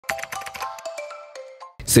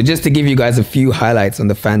So just to give you guys a few highlights on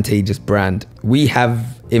the Fantagious brand, we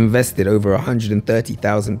have invested over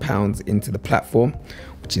 £130,000 into the platform,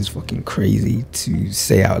 which is fucking crazy to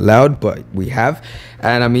say out loud, but we have.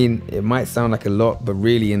 And I mean, it might sound like a lot, but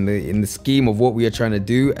really in the scheme of what we are trying to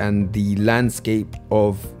do and the landscape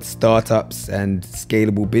of startups and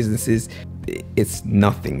scalable businesses, it's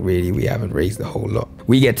nothing really. We haven't raised a whole lot.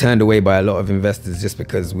 We get turned away by a lot of investors just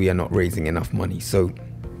because we are not raising enough money. So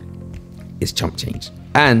it's chump change.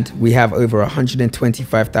 And we have over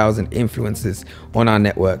 125,000 influencers on our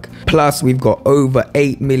network. Plus, we've got over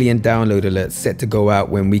 8 million download alerts set to go out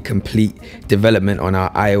when we complete development on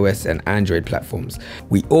our iOS and Android platforms.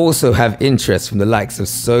 We also have interest from the likes of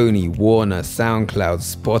Sony, Warner, SoundCloud,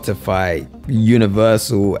 Spotify,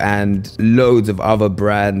 Universal, and loads of other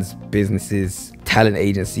brands, businesses, talent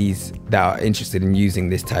agencies that are interested in using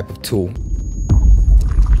this type of tool.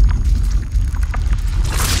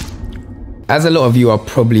 As a lot of you are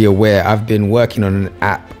probably aware, I've been working on an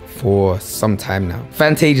app for some time now.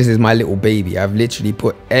 Fantagious is my little baby. I've literally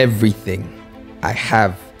put everything I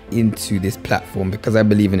have into this platform because I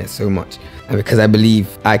believe in it so much, and because I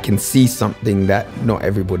believe I can see something that not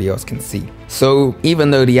everybody else can see. So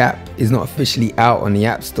even though the app is not officially out on the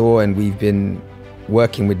App Store and we've been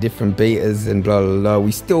working with different betas and blah, blah, blah,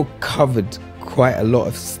 we still covered quite a lot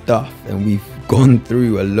of stuff, and we've gone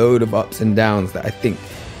through a load of ups and downs that I think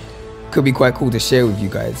could be quite cool to share with you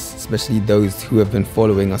guys, especially those who have been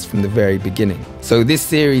following us from the very beginning. So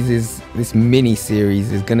this mini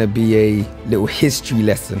series is gonna be a little history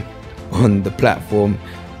lesson on the platform,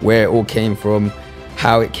 where it all came from,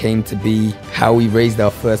 how it came to be, how we raised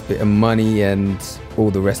our first bit of money, and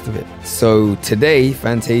all the rest of it. So today,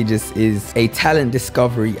 Fantagious is a talent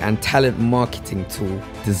discovery and talent marketing tool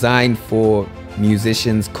designed for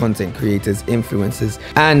musicians, content creators, influencers,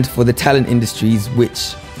 and for the talent industries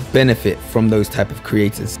which benefit from those type of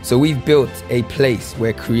creators. So we've built a place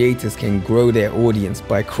where creators can grow their audience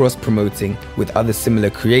by cross-promoting with other similar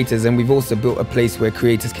creators, and we've also built a place where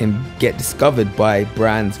creators can get discovered by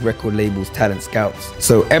brands, record labels, talent scouts.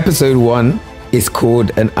 So episode 1 is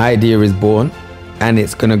called An Idea Is Born, and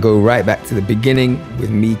it's gonna go right back to the beginning with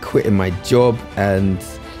me quitting my job and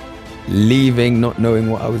leaving, not knowing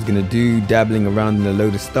what I was gonna do, dabbling around in a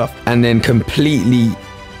load of stuff, and then completely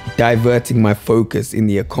diverting my focus in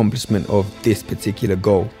the accomplishment of this particular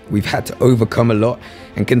goal. We've had to overcome a lot,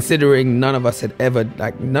 and considering none of us have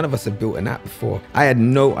built an app before, I had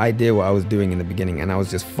no idea what I was doing in the beginning, and I was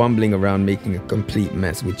just fumbling around making a complete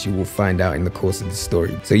mess, which you will find out in the course of the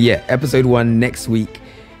story. So yeah, episode 1 next week,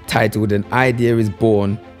 titled An Idea Is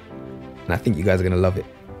Born, and I think you guys are gonna love it.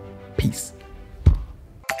 Peace.